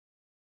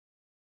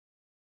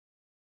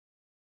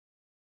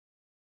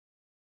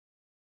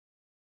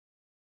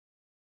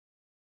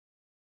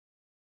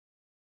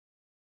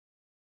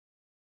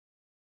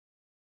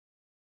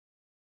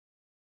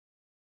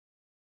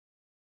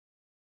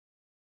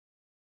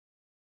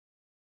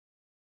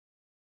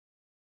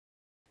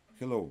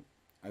Hello,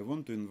 I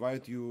want to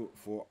invite you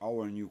for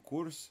our new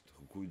course,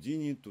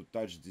 Houdini to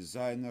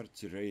TouchDesigner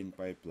Terrain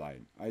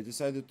Pipeline. I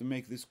decided to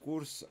make this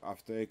course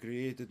after I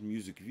created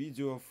music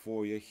video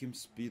for Joachim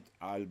Spieth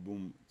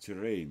album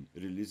Terrain,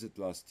 released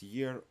last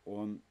year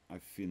on a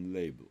Finn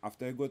label.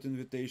 After I got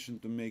invitation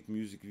to make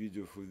music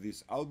video for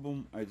this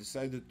album, I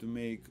decided to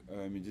make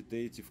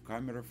meditative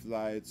camera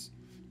flights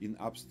in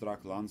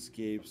abstract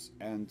landscapes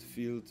and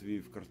filled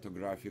with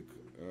cartographic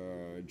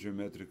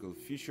geometrical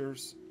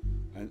features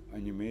and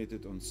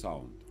animated on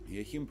sound.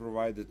 Joachim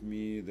provided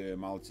me the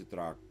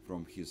multi-track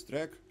from his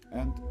track,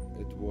 and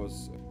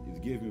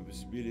it gave me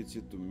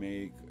possibility to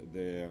make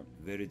the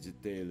very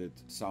detailed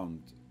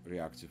sound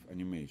reactive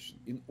animation.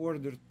 In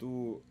order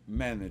to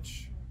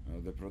manage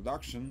the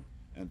production,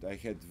 and I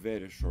had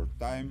very short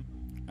time,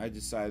 I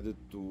decided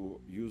to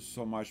use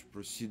so much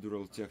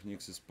procedural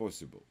techniques as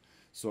possible.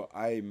 So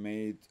I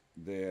made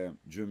the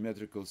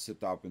geometrical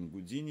setup in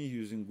Houdini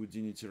using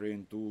Houdini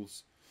terrain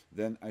tools.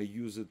 Then I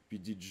used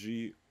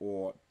PDG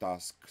or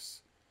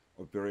tasks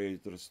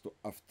operators to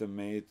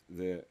automate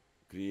the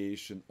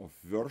creation of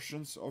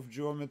versions of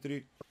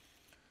geometry.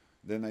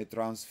 Then I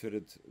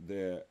transferred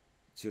the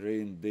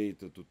terrain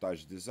data to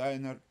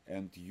TouchDesigner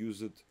and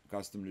used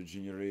customly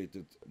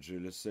generated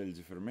GLSL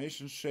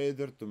deformation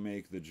shader to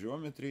make the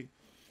geometry.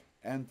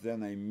 And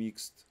then I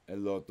mixed a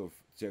lot of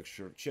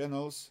texture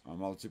channels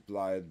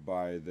multiplied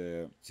by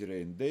the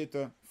terrain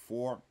data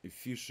for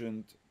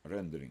efficient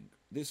rendering.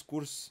 This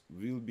course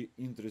will be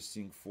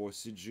interesting for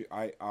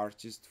CGI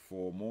artists,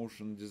 for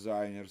motion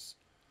designers,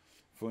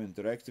 for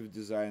interactive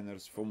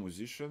designers, for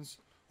musicians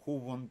who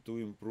want to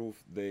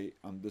improve their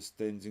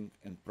understanding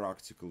and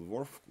practical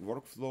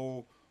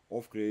workflow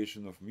of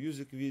creation of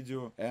music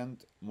video,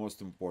 and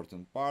most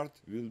important part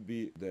will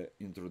be the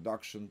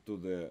introduction to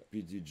the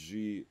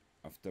PDG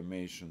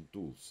automation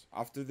tools.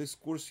 After this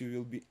course, you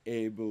will be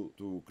able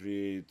to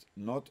create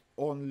not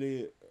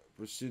only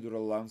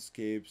procedural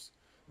landscapes,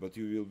 but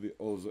you will be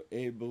also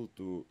able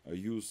to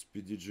use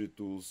PDG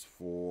tools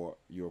for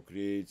your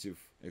creative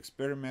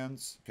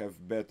experiments,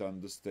 have better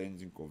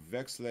understanding of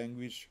VEX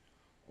language,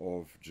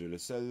 of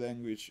GLSL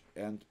language,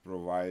 and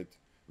provide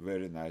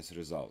very nice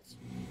results.